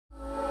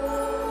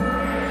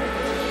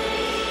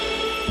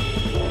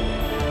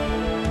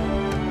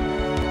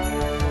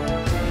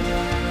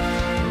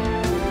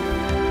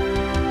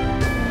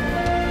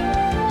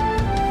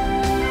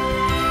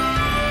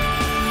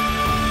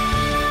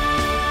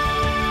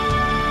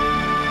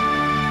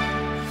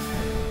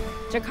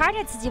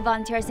Jakarta Tzu Chi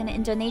volunteers in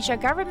Indonesia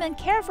government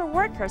care for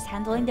workers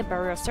handling the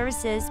burial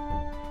services.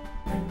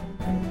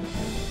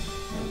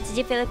 Tzu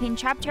Chi Philippine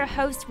chapter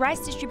hosts rice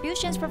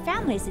distributions for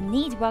families in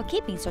need while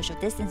keeping social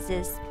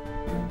distances.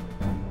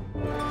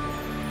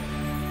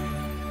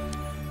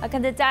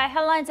 Welcome to Diet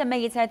Headlines. I'm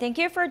Maggie Tsai. Thank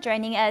you for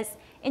joining us.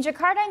 In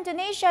Jakarta,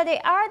 Indonesia, they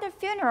are the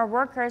funeral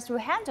workers who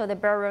handle the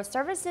burial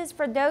services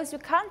for those who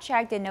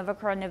contract the novel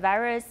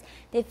coronavirus.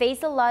 They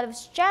face a lot of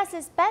stress,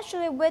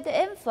 especially with the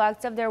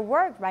influx of their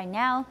work right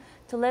now.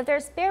 To lift their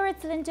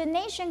spirits, the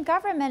Indonesian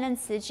government and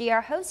Tzu Chi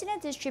are hosting a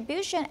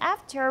distribution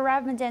after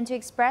Ramadan to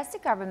express the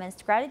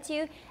government's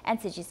gratitude and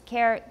Tzu Chi's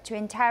care. The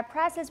entire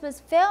process was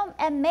filmed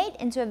and made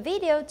into a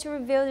video to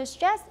reveal the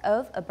stress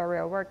of a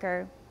burial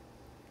worker.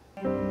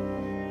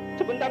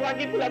 Sebentar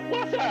lagi bulan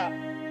puasa.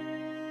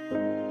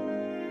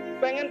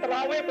 Pengen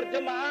tarawih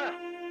berjemaah.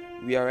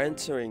 We are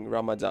entering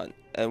Ramadan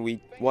and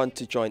we want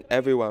to join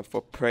everyone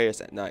for prayers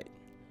at night.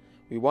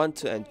 We want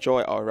to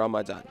enjoy our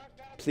Ramadan.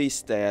 Please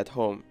stay at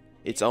home.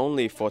 It's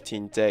only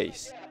 14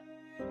 days.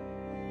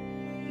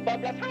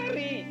 14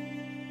 hari.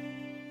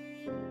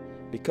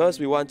 Because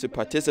we want to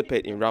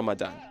participate in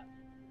Ramadan,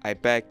 I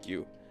beg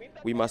you,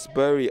 we must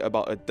bury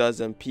about a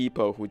dozen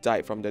people who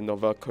died from the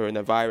novel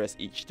coronavirus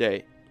each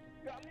day.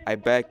 I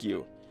beg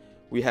you,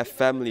 we have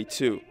family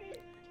too.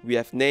 We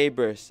have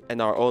neighbors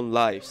and our own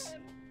lives.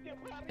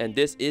 And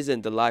this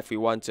isn't the life we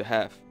want to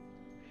have.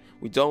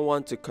 We don't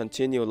want to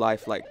continue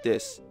life like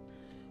this.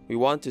 We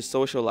want to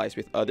socialize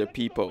with other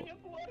people.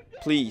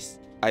 Please,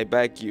 I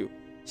beg you,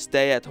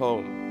 stay at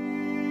home.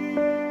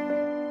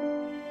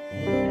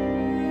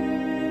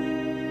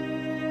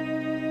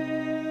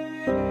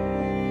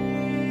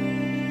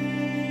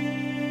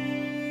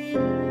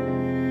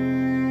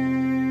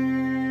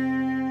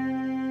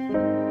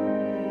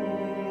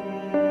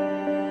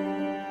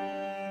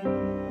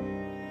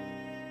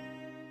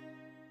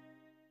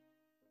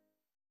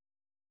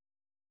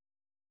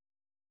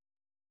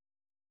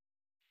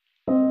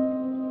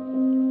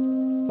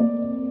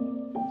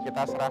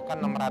 Kita serahkan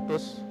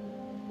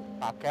 600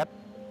 paket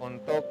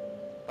untuk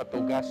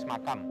petugas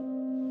makam.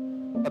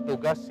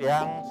 Petugas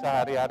yang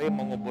sehari-hari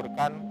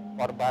menguburkan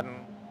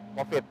korban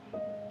COVID.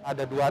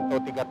 Ada 2 atau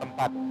 3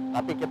 tempat,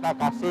 tapi kita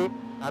kasih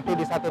nanti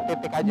di 1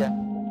 titik aja.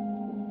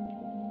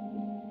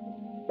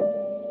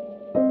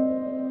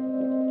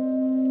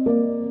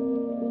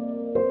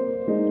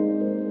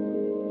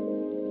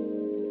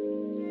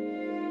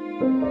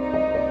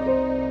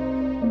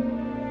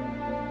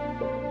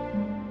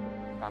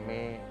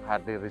 Kami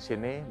hadir di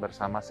sini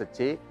bersama Tzu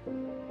Chi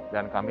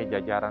dan kami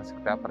jajaran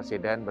Sekretariat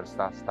Presiden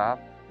berstaf-staf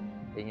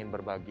ingin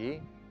berbagi.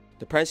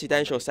 The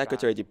Presidential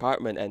Secretary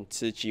Department and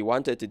Tzu Chi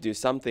wanted to do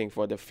something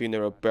for the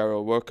funeral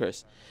burial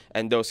workers,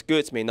 and those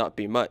goods may not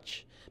be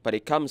much, but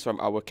it comes from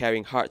our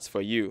caring hearts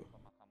for you.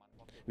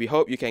 We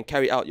hope you can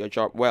carry out your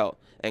job well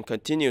and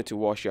continue to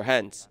wash your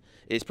hands.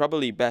 It is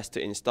probably best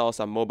to install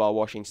some mobile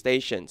washing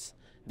stations.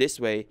 This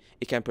way,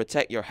 it can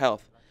protect your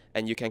health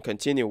and you can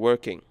continue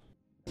working.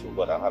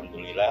 Syukur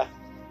alhamdulillah,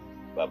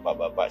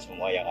 bapak-bapak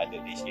semua yang ada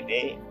di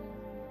sini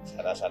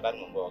sadar-sadar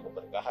membawa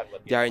keberkahan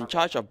buat They are in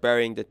charge of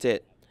burying the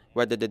dead,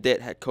 whether the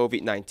dead had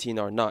COVID-19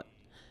 or not.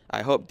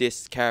 I hope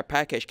this care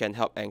package can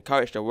help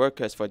encourage the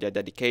workers for their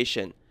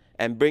dedication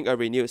and bring a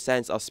renewed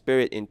sense of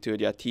spirit into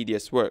their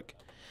tedious work.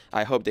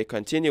 I hope they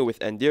continue with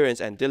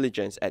endurance and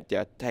diligence at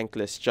their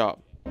thankless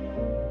job.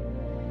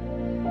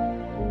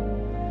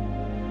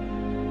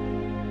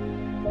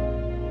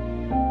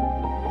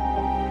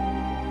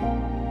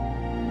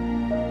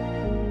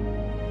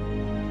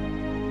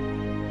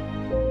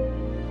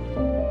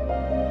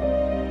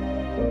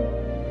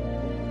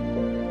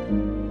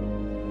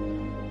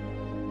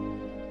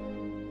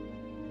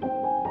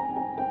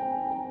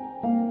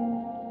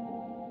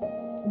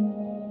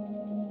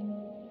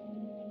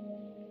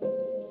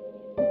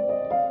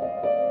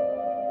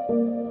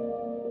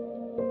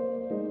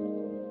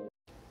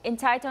 In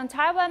Taichung,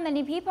 Taiwan,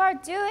 many people are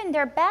doing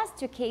their best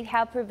to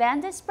help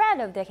prevent the spread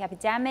of the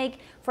epidemic.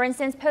 For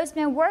instance,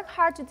 postmen work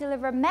hard to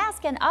deliver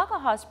masks and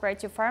alcohol spray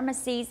to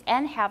pharmacies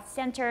and health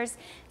centers.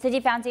 Tzu Chi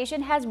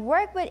Foundation has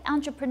worked with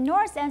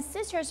entrepreneurs and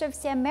Sisters of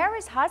St.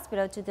 Mary's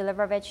Hospital to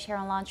deliver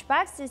vegetarian lunch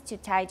boxes to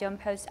Taichung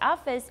Post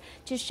Office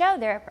to show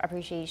their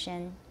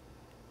appreciation.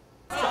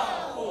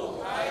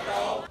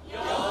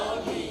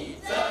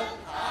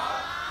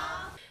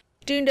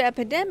 During the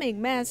epidemic,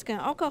 masks and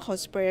alcohol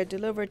spray are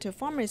delivered to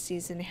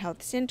pharmacies and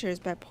health centers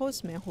by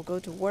postmen who go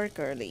to work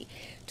early.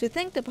 To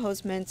thank the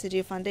postmen, Tzu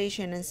Chi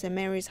Foundation and St.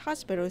 Mary's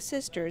Hospital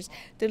Sisters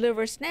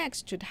deliver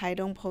snacks to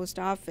Taichung Post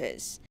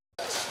Office.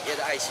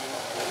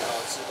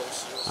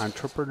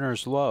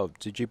 Entrepreneurs love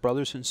Tzu Chi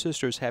brothers and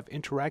sisters have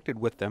interacted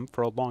with them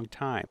for a long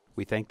time.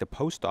 We thank the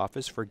post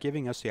office for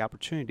giving us the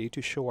opportunity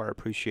to show our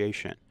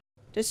appreciation.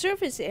 The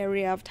service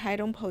area of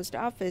Taichung Post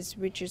Office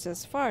reaches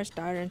as far as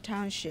Darren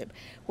Township,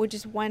 which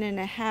is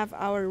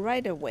 1.5-hour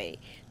ride away.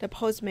 The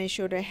postmen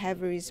shoulder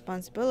heavy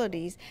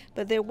responsibilities,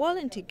 but they're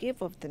willing to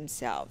give of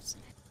themselves.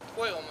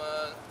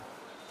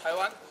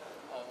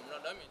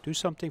 Do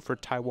something for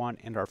Taiwan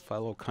and our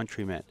fellow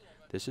countrymen.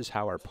 This is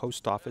how our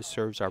post office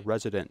serves our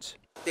residents.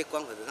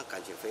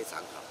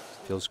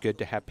 Feels good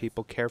to have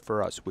people care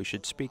for us. We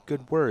should speak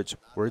good words,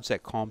 words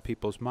that calm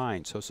people's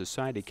minds so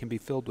society can be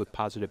filled with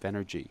positive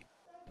energy.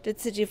 The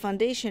Tzu Chi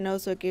Foundation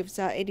also gives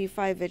out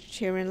 85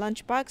 vegetarian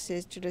lunch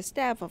boxes to the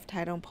staff of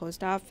Taitung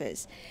Post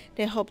Office.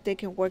 They hope they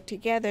can work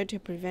together to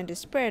prevent the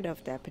spread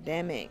of the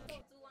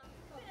epidemic.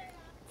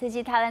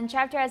 Tzu Chi Thailand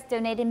chapter has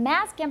donated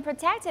masks and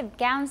protective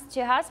gowns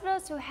to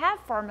hospitals who have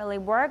formerly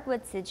worked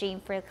with Tzu Chi in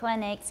free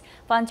clinics.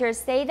 Volunteers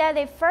say that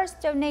they first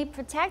donate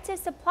protective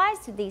supplies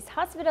to these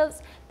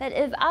hospitals, but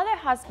if other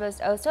hospitals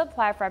also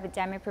apply for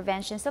epidemic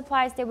prevention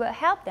supplies, they will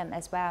help them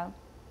as well.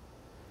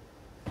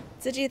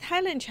 Tzu Chi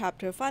Thailand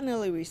chapter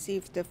finally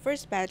received the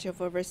first batch of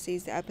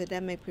overseas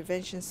epidemic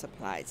prevention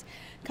supplies.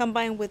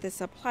 Combined with the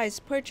supplies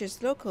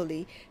purchased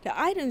locally, the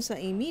items are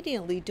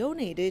immediately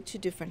donated to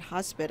different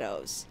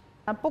hospitals.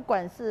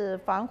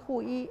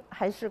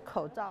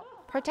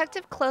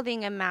 Protective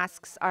clothing and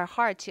masks are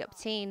hard to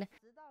obtain.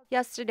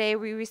 Yesterday,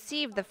 we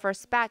received the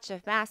first batch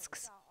of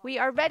masks. We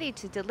are ready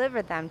to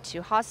deliver them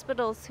to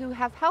hospitals who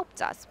have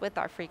helped us with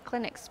our free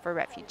clinics for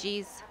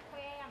refugees.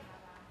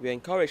 We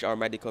encourage our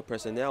medical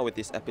personnel with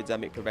these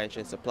epidemic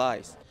prevention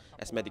supplies.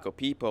 As medical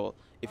people,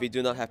 if we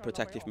do not have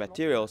protective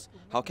materials,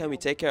 how can we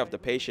take care of the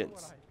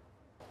patients?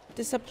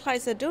 The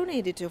supplies are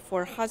donated to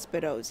 4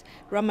 hospitals: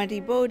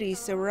 Ramadibodi,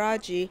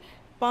 Saraji,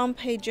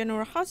 Bombay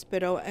General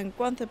Hospital, and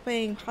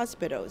Guanthapang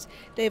hospitals.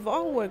 They've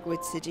all worked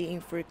with Tzu Chi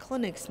in free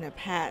clinics in the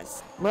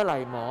past.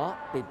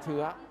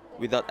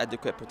 Without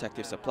adequate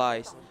protective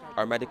supplies,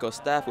 our medical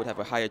staff would have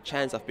a higher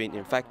chance of being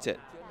infected.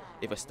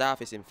 If a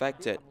staff is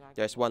infected,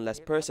 there's one less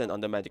person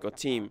on the medical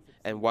team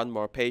and one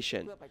more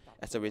patient.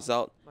 As a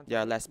result, there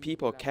are less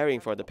people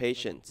caring for the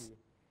patients.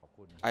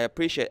 I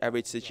appreciate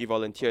every Tzu Chi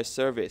volunteer's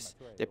service.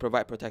 They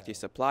provide protective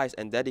supplies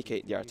and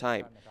dedicate their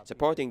time,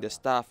 supporting the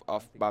staff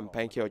of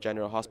Bampenkyo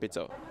General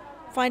Hospital.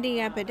 Finding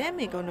an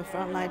epidemic on the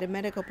front line, the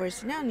medical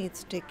personnel needs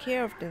to take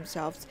care of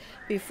themselves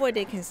before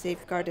they can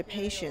safeguard the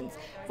patients.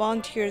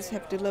 Volunteers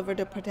have delivered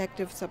the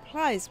protective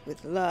supplies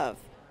with love.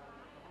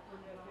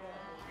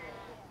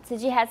 Tzu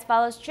Chi has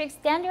followed strict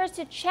standards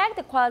to check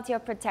the quality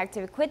of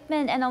protective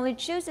equipment and only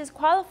chooses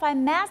qualified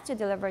masks to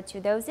deliver to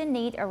those in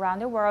need around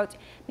the world.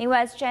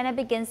 Meanwhile, as China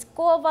begins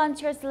school,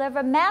 volunteers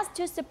deliver masks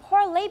to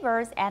support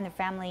laborers and their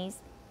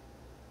families.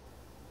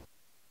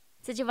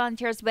 Tzu Chi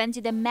volunteers went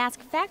to the mask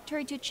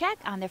factory to check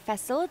on their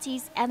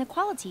facilities and the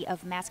quality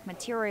of mask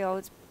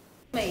materials.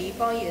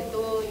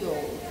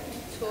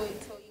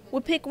 We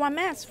pick one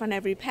mask from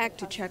every pack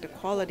to check the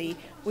quality.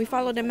 We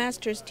follow the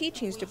master's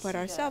teachings to put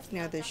ourselves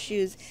near the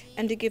shoes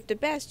and to give the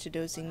best to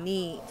those in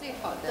need.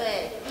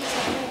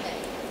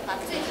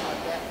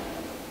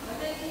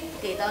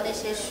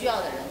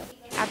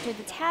 After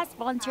the test,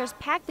 volunteers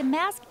pack the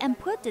mask and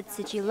put the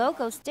Tzu Chi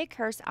logo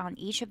stickers on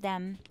each of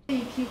them.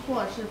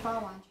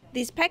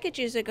 These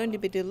packages are going to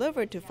be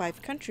delivered to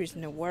 5 countries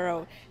in the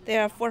world.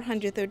 There are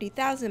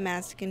 430,000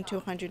 masks in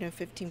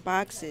 215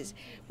 boxes.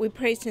 We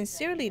pray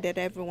sincerely that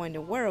everyone in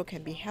the world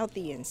can be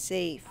healthy and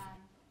safe.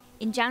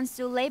 In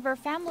Jiangsu, labor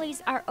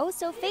families are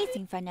also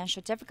facing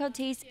financial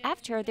difficulties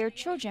after their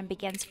children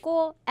began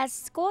school, as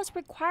schools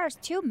requires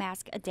 2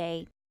 masks a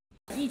day.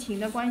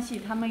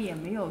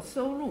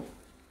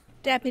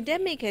 The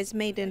epidemic has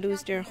made them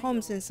lose their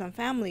homes, and some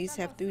families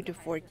have 3 to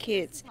 4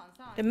 kids.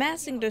 The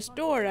masks in the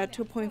store are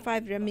 2.5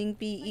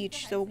 renminbi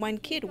each, so one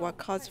kid will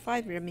cost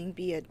 5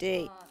 renminbi a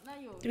day.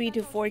 3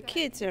 to 4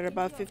 kids are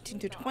about 15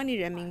 to 20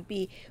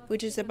 renminbi,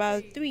 which is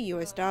about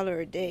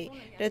 $3 a day.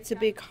 That's a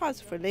big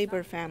cost for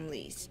labor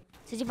families.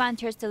 Tzu Chi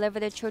volunteers deliver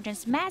the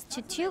children's masks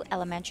to 2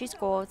 elementary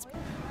schools.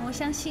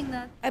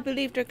 I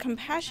believe their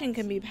compassion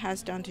can be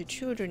passed on to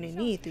children in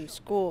need through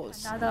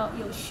schools.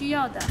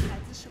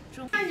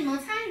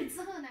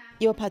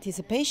 Your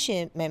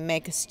participation may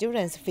make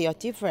students feel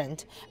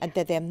different and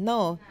let them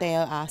know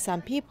there are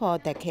some people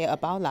that care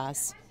about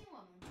us.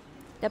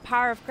 The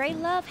power of great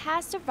love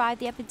has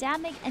survived the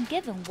epidemic and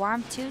given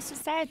warmth to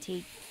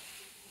society.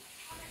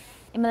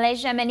 In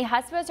Malaysia, many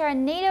hospitals are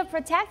in need of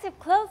protective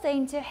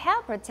clothing to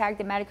help protect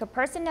the medical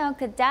personnel.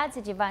 Cadet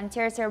Tzu Chi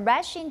volunteers are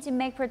rushing to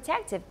make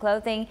protective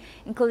clothing,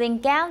 including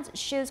gowns,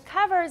 shoes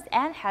covers,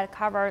 and head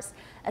covers.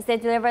 As they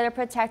deliver the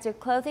protective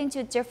clothing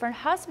to different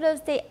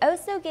hospitals, they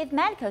also gave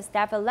medical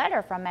staff a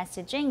letter from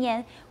Master Jin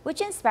Yan,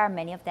 which inspired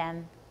many of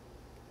them.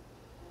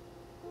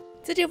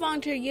 Tzu Chi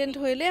volunteer Yan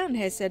Tui Liang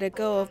has set a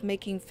goal of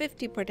making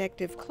 50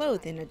 protective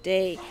clothes in a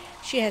day.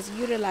 She has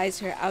utilized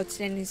her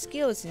outstanding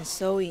skills in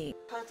sewing.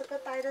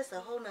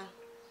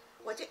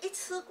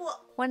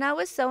 When I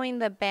was sewing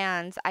the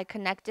bands, I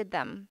connected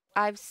them.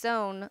 I've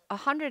sewn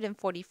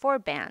 144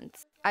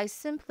 bands. I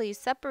simply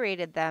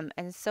separated them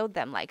and sewed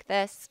them like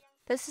this.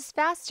 This is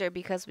faster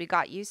because we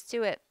got used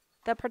to it.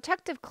 The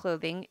protective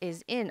clothing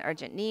is in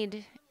urgent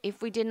need.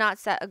 If we did not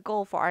set a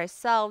goal for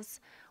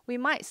ourselves, we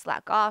might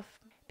slack off.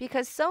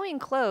 Because sewing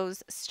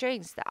clothes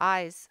strains the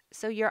eyes,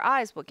 so your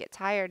eyes will get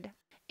tired.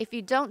 If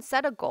you don't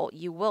set a goal,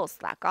 you will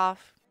slack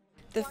off.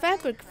 The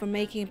fabric for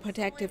making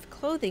protective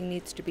clothing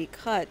needs to be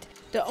cut.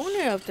 The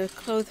owner of the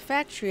cloth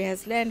factory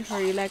has lent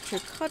her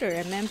electric cutter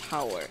and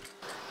manpower.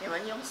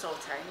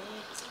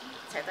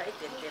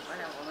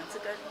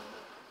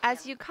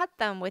 As you cut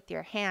them with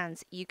your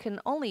hands, you can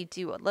only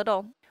do a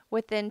little.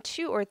 Within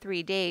 2 or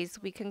 3 days,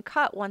 we can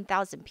cut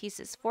 1,000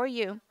 pieces for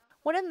you.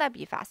 Wouldn't that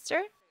be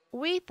faster?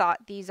 We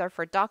thought these are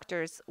for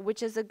doctors,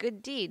 which is a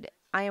good deed.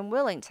 I am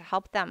willing to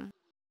help them.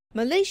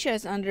 Malaysia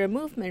is under a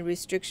movement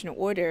restriction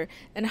order,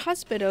 and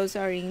hospitals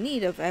are in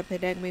need of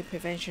epidemic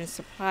prevention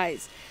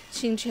supplies.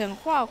 Xin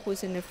Chenhua,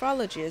 who's a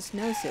nephrologist,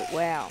 knows it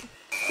well.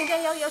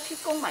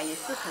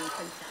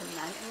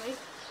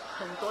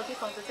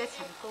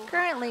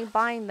 Currently,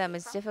 buying them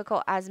is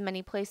difficult as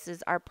many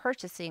places are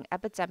purchasing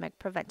epidemic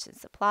prevention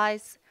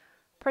supplies.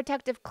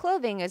 Protective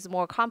clothing is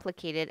more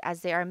complicated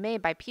as they are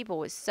made by people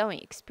with sewing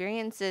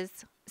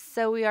experiences.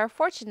 So we are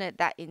fortunate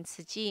that in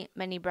Tzu Chi,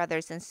 many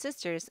brothers and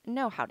sisters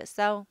know how to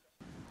sew.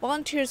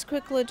 Volunteers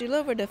quickly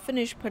deliver the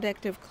finished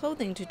protective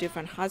clothing to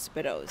different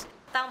hospitals.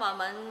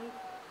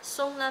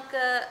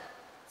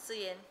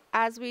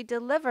 As we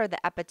deliver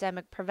the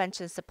epidemic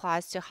prevention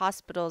supplies to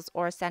hospitals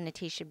or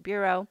sanitation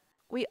bureau,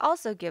 we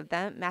also give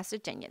them Master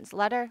Zhenyan's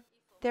letter.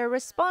 Their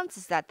response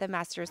is that the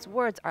master's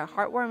words are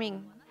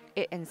heartwarming.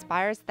 It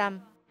inspires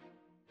them.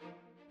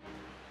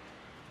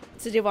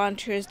 City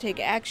volunteers take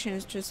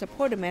actions to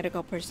support the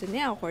medical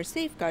personnel who are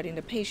safeguarding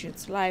the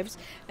patients' lives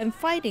and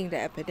fighting the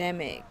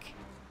epidemic.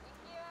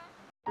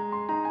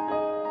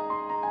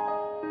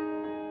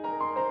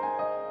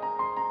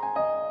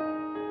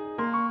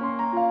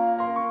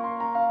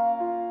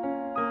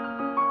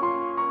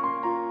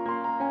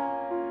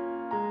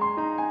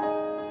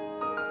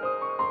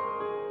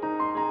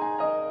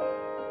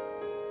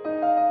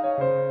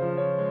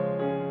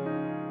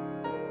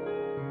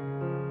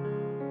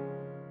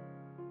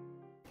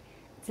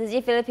 Tzu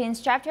Chi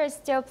Philippines chapter is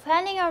still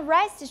planning on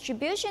rice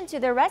distribution to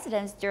the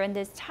residents during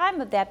this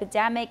time of the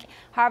epidemic.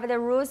 However, the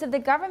rules of the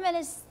government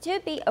is to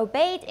be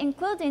obeyed,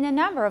 including the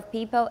number of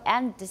people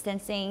and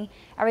distancing.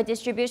 Our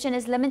distribution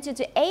is limited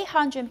to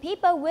 800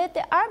 people, with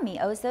the army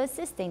also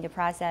assisting the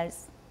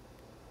process.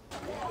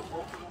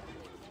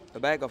 A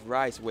bag of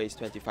rice weighs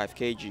 25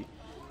 kg.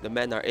 The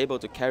men are able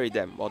to carry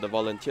them while the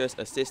volunteers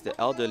assist the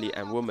elderly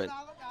and women.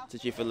 Tzu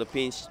Chi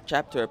Philippines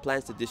chapter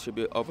plans to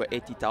distribute over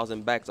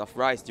 80,000 bags of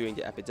rice during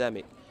the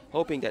epidemic,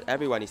 hoping that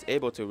everyone is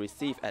able to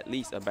receive at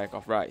least a bag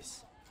of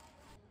rice.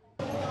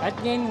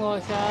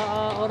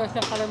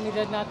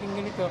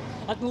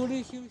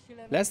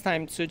 Last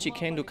time, Tzu Chi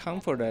came to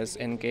comfort us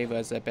and gave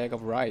us a bag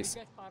of rice.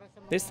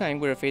 This time,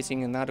 we're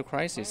facing another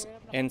crisis,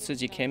 and Tzu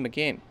Chi came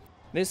again.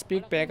 This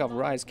big bag of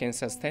rice can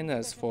sustain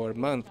us for a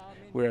month.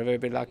 We're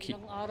very lucky.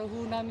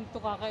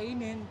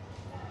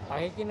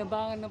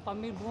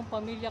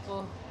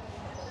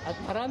 At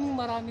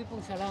marami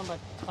pong salamat.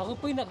 Ako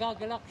po'y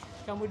nagagalak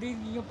sa muling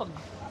inyong pag...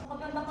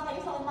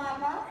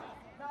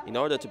 In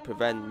order to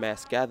prevent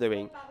mass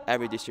gathering,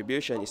 every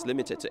distribution is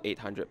limited to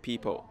 800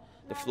 people.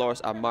 The floors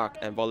are marked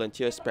and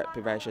volunteers spread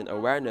prevention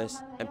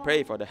awareness and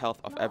pray for the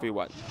health of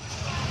everyone.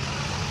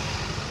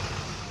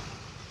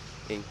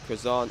 In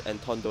Quezon and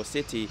Tondo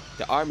City,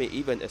 the army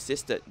even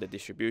assisted the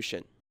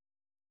distribution.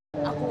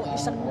 Ako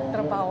isang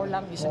trabaho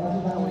lang, isang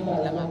employee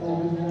lang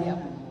ako.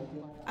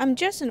 I'm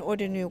just an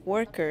ordinary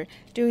worker.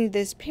 During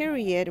this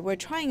period, we're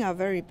trying our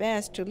very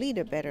best to lead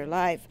a better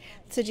life.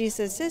 Tzu Chi's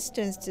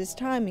assistance this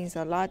time means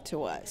a lot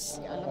to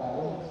us.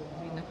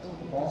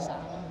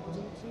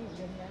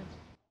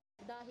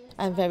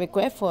 I'm very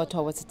grateful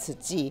towards Tzu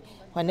Chi.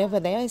 Whenever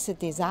there is a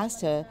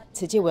disaster,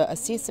 Tzu Chi will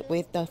assist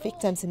with the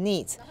victims'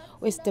 needs.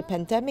 With the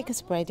pandemic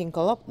spreading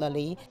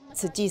globally,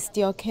 Tzu Chi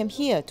still came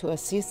here to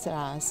assist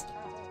us.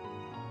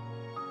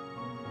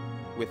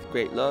 With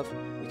great love,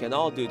 we can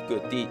all do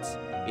good deeds.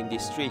 In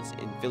these streets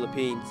in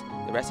Philippines,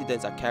 the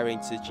residents are carrying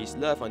Tzu Chi's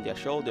love on their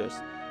shoulders,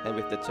 and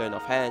with the turn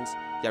of hands,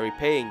 they are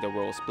repaying the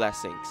world's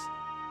blessings.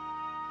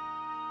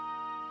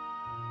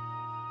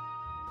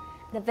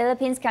 The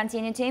Philippines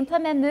continue to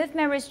implement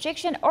movement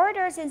restriction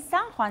orders in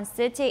San Juan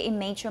City in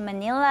Metro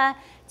Manila.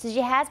 Tzu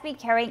Chi has been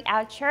carrying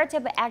out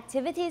charitable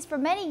activities for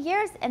many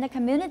years in the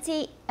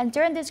community, and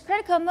during this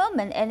critical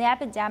moment in the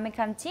epidemic,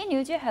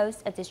 continue to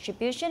host a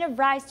distribution of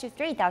rice to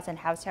 3,000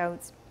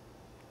 households.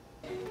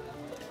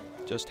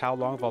 Just how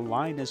long of a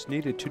line is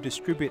needed to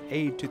distribute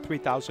aid to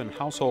 3,000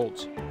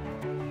 households?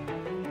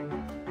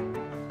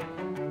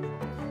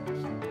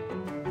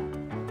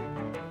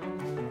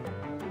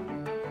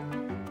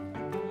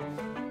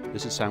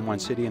 This is San Juan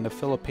City in the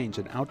Philippines.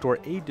 An outdoor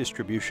aid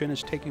distribution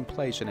is taking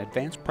place and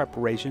advanced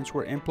preparations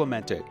were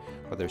implemented.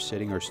 Whether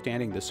sitting or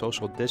standing, the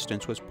social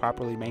distance was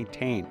properly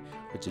maintained,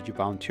 with Tzu Chi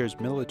volunteers,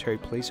 military,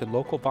 police, and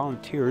local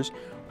volunteers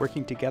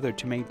working together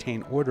to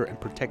maintain order and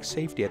protect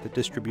safety at the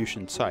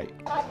distribution site.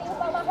 Ating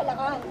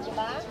pamahalagan, di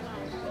ba?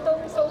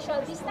 Itong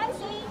social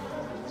distancing,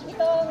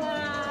 itong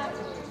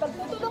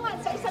pagtutulungan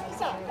sa isa't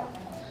isa.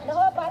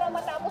 Para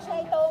matapos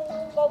na itong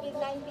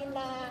COVID-19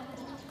 na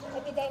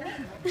epidemic.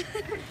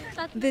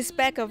 This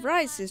bag of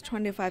rice is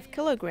 25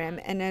 kilograms,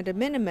 and at a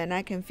minimum,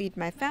 I can feed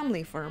my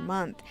family for a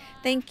month.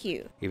 Thank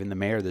you. Even the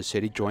mayor of the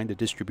city joined the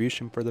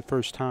distribution for the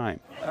first time.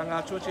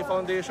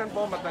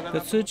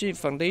 The Tzu Chi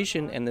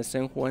Foundation and the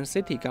San Juan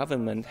city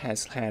government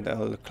has had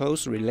a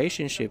close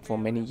relationship for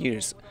many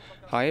years.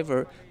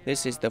 However,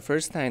 this is the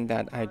first time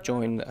that I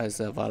joined as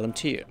a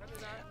volunteer.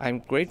 I'm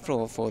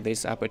grateful for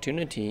this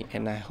opportunity,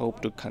 and I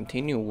hope to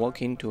continue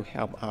working to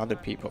help other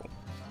people.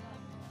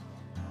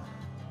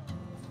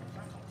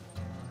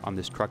 On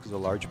this truck is a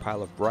large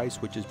pile of rice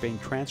which is being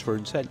transferred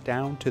and sent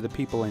down to the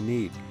people in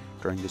need.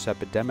 During this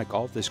epidemic,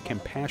 all this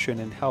compassion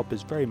and help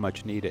is very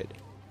much needed.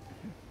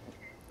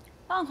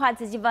 Wanhua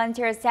Tzu Chi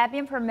volunteers have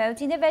been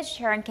promoting the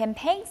vegetarian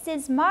campaign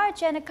since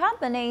March, and a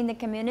company in the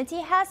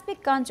community has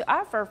begun to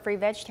offer free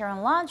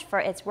vegetarian lunch for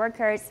its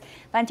workers.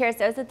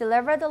 Volunteers also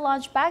deliver the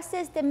lunch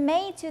boxes they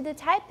made to the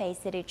Taipei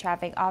City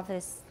Traffic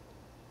Office.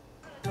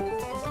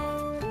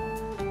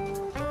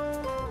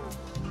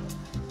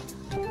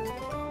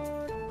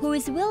 Who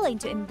is willing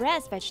to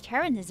embrace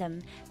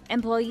vegetarianism?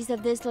 Employees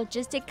of this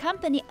logistic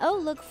company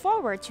all look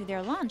forward to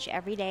their lunch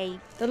every day.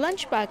 The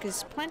lunchbox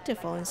is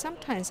plentiful, and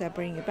sometimes I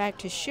bring it back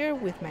to share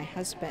with my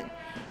husband.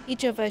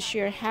 Each of us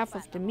share half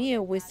of the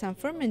meal with some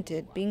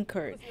fermented bean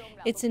curd.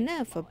 It's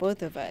enough for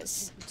both of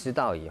us. Since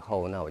I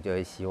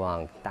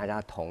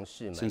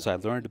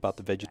learned about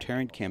the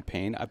vegetarian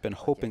campaign, I've been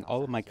hoping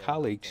all of my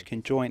colleagues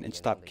can join and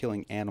stop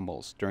killing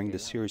animals. During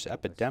this serious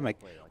epidemic,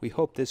 we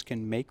hope this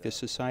can make the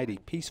society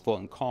peaceful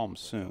and calm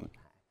soon.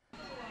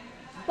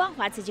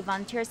 Wanhua Tzu Chi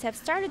volunteers have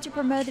started to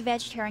promote the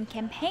vegetarian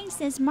campaign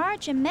since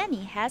March, and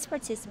many has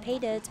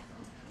participated.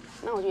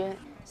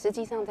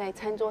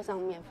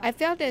 I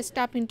felt that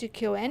stopping to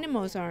kill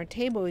animals on our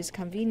table is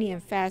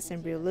convenient, fast,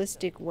 and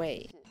realistic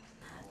way.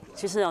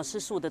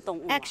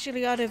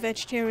 Actually, all the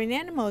vegetarian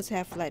animals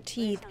have flat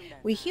teeth.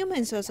 We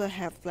humans also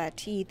have flat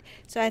teeth,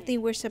 so I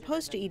think we're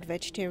supposed to eat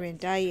vegetarian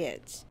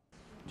diets.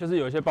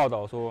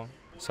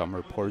 Some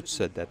reports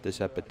said that this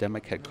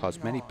epidemic had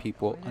caused many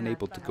people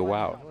unable to go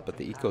out, but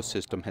the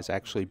ecosystem has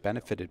actually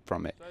benefited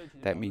from it.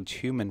 That means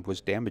human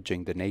was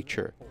damaging the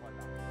nature.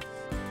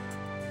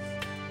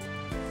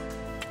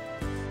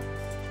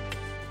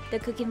 The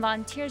cooking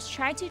volunteers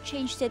try to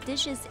change the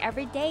dishes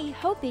every day,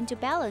 hoping to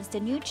balance the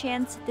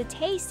nutrients, the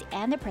taste,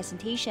 and the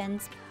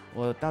presentations.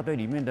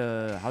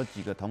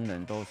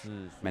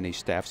 Many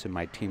staffs in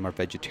my team are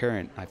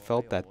vegetarian. I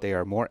felt that they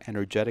are more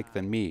energetic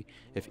than me.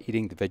 If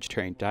eating the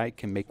vegetarian diet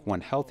can make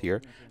one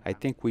healthier, I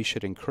think we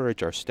should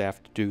encourage our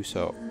staff to do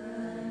so.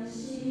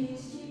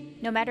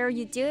 No matter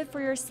you do it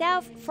for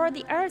yourself, for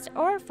the earth,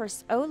 or for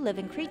all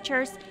living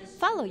creatures,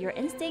 follow your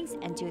instincts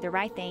and do the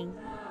right thing.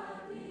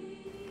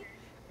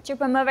 To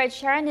promote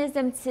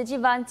vegetarianism, Tzu Chi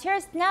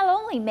volunteers not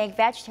only make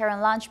vegetarian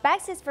lunch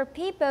boxes for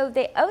people,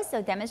 they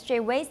also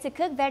demonstrate ways to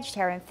cook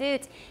vegetarian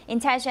food. In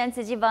Taishan,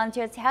 Tzu Chi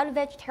volunteers held a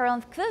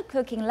vegetarian food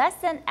cooking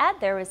lesson at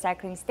their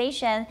recycling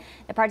station.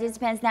 The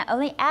participants not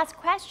only asked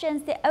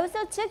questions, they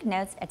also took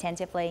notes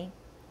attentively.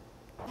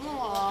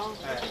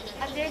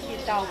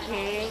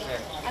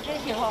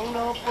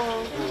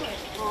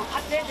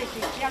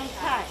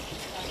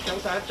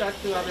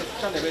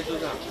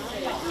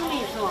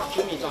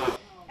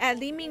 At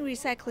Liming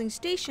Recycling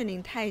Station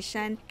in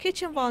Taishan,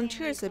 kitchen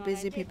volunteers are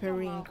busy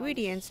preparing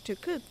ingredients to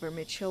cook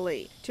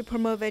vermicelli. To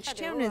promote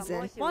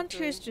vegetarianism,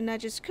 volunteers do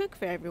not just cook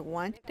for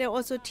everyone, they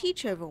also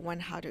teach everyone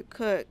how to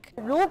cook.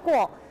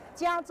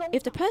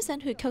 If the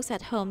person who cooks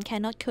at home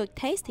cannot cook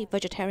tasty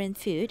vegetarian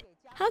food,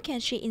 how can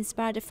she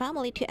inspire the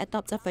family to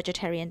adopt a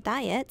vegetarian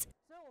diet?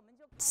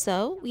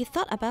 So, we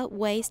thought about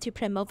ways to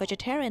promote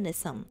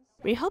vegetarianism.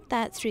 We hope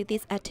that through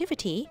this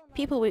activity,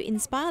 people will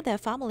inspire their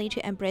family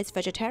to embrace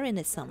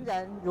vegetarianism.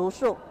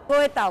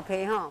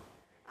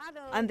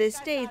 On this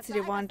day,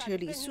 the volunteer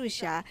Li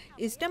Suxia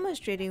is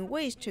demonstrating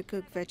ways to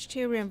cook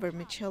vegetarian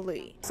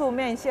vermicelli.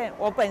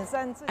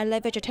 I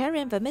like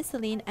vegetarian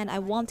vermicelli and I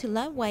want to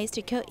learn ways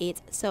to cook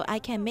it so I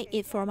can make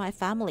it for my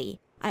family.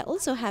 I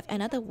also have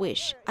another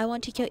wish. I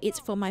want to cook it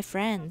for my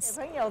friends.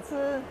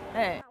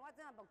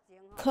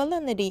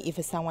 Currently, if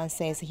someone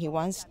says he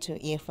wants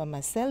to eat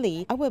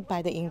vermicelli, I will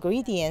buy the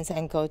ingredients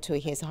and go to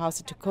his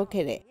house to cook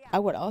it. I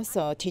will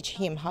also teach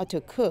him how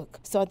to cook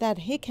so that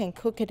he can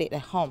cook it at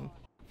home.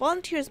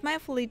 Volunteers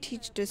mindfully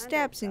teach the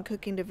steps in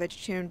cooking the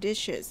vegetarian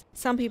dishes.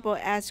 Some people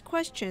ask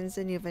questions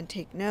and even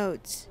take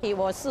notes. I've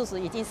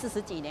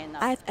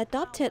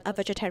adopted a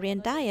vegetarian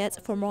diet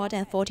for more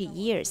than 40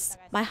 years.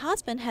 My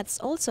husband has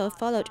also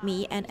followed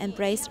me and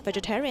embraced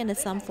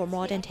vegetarianism for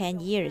more than 10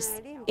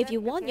 years. If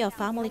you want your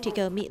family to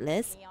go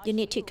meatless, you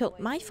need to cook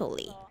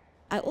mindfully.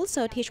 I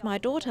also teach my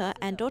daughter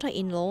and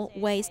daughter-in-law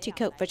ways to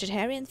cook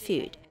vegetarian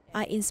food.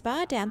 I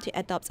inspire them to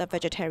adopt a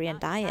vegetarian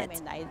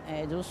diet.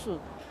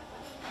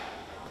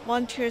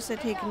 Volunteers are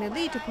taking the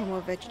lead to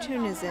promote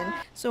vegetarianism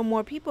so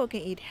more people can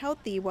eat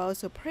healthy, while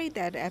also pray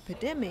that the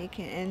epidemic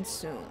can end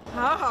soon.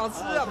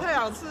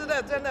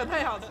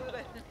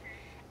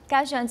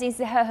 Kaohsiung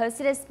Jinsi-ho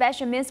hosted a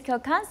special musical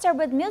concert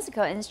with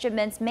musical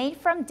instruments made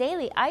from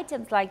daily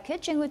items like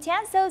kitchen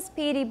utensils,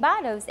 PET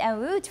bottles, and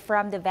wood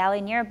from the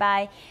valley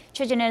nearby.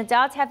 Children and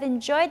adults have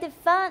enjoyed the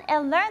fun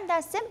and learned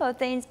that simple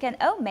things can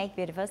all make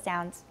beautiful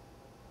sounds.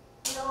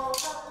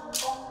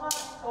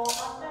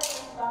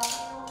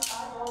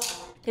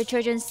 The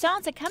children's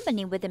songs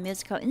accompanied with the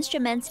musical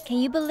instruments. Can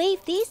you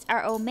believe these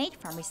are all made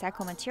from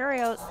recycled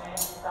materials?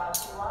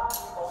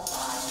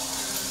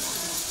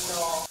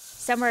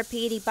 Some were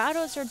PET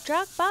bottles or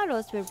drug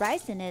bottles with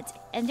rice in it,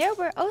 and there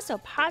were also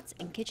pots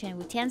and kitchen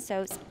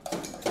utensils.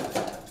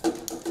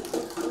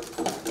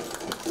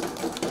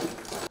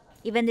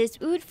 Even this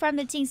wood from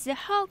the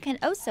Jinsi-ho can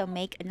also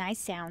make a nice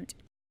sound.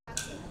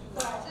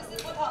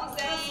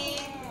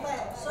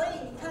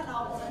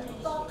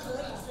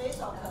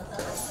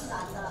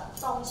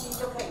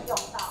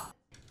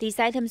 These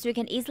items we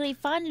can easily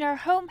find in our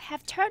home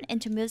have turned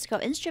into musical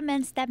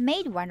instruments that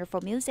made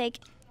wonderful music.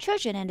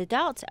 Children and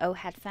adults all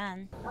had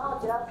fun.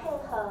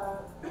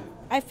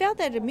 I felt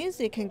that the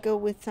music can go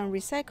with some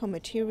recycled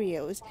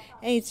materials,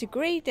 and it's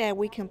great that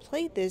we can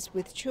play this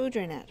with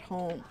children at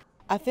home.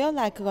 I feel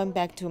like going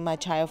back to my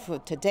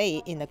childhood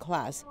today in the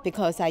class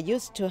because I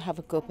used to have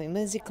a group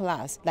music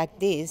class like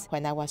this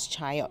when I was a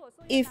child.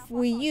 If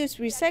we use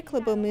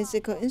recyclable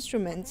musical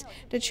instruments,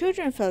 the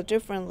children feel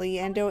differently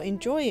and they'll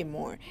enjoy it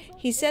more.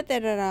 He said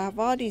that I have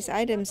all these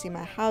items in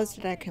my house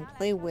that I can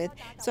play with,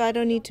 so I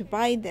don't need to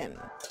buy them.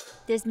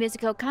 This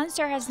musical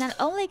concert has not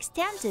only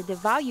extended the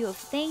value of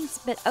things,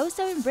 but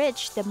also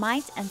enriched the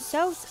minds and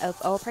souls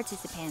of all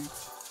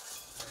participants.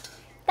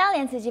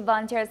 Dalian Tzu Chi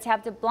volunteers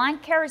helped the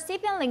blind care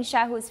recipient Ling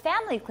Shao, whose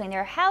family cleaned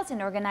their house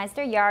and organized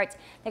their yard.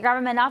 The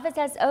government office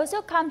has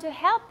also come to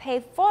help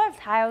pave floor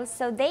tiles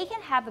so they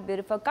can have a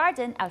beautiful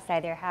garden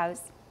outside their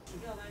house.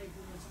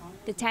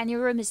 The tiny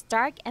room is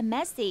dark and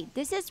messy.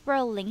 This is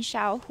where Ling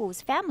Shao,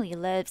 whose family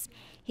lives.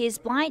 He is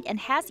blind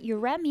and has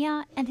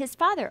uremia, and his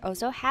father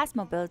also has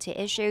mobility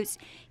issues.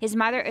 His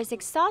mother is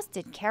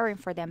exhausted caring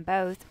for them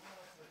both.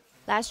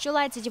 Last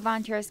July, Tzu Chi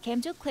volunteers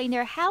came to clean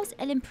their house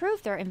and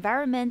improve their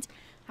environment.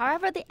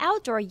 However, the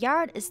outdoor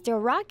yard is still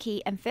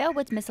rocky and filled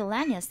with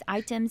miscellaneous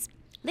items,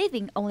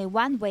 leaving only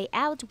one way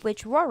out,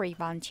 which worry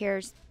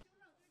volunteers.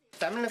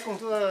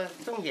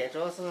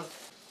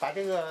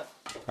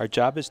 Our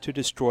job is to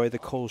destroy the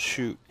coal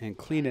chute and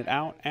clean it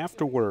out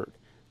afterward.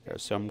 There are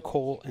some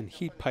coal and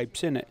heat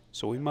pipes in it,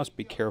 so we must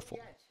be careful.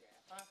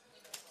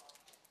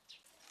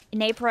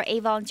 In April,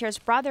 8 volunteers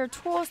brought their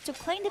tools to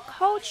clean the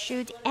coal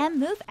chute and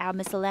move out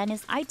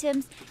miscellaneous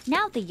items.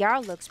 Now the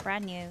yard looks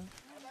brand new.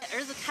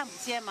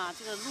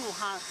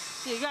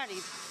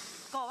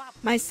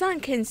 My son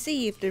can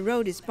see if the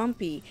road is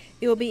bumpy.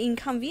 It will be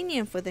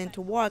inconvenient for them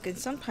to walk and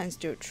sometimes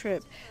they'll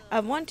trip.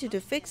 I've wanted to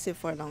fix it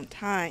for a long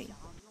time.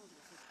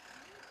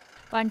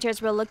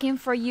 Volunteers were looking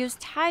for used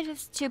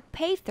tiles to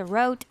pave the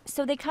road,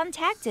 so they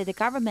contacted the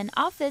government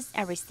office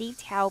and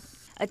received help.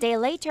 A day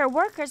later,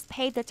 workers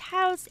paved the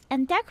tiles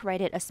and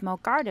decorated a small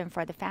garden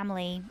for the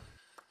family.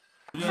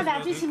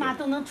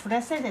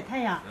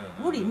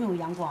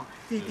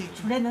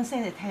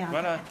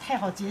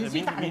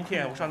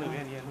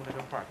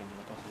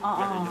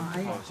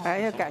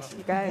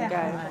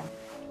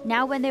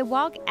 Now when they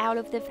walk out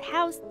of the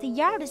house, the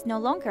yard is no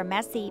longer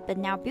messy, but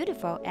now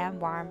beautiful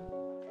and warm.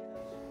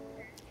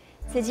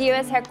 Tzu Chi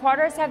U.S.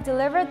 headquarters have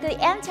delivered the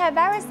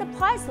antivirus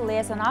supplies to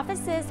liaison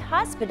offices,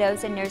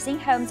 hospitals, and nursing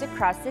homes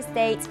across the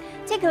state.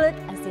 Take a look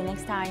and see you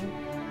next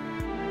time.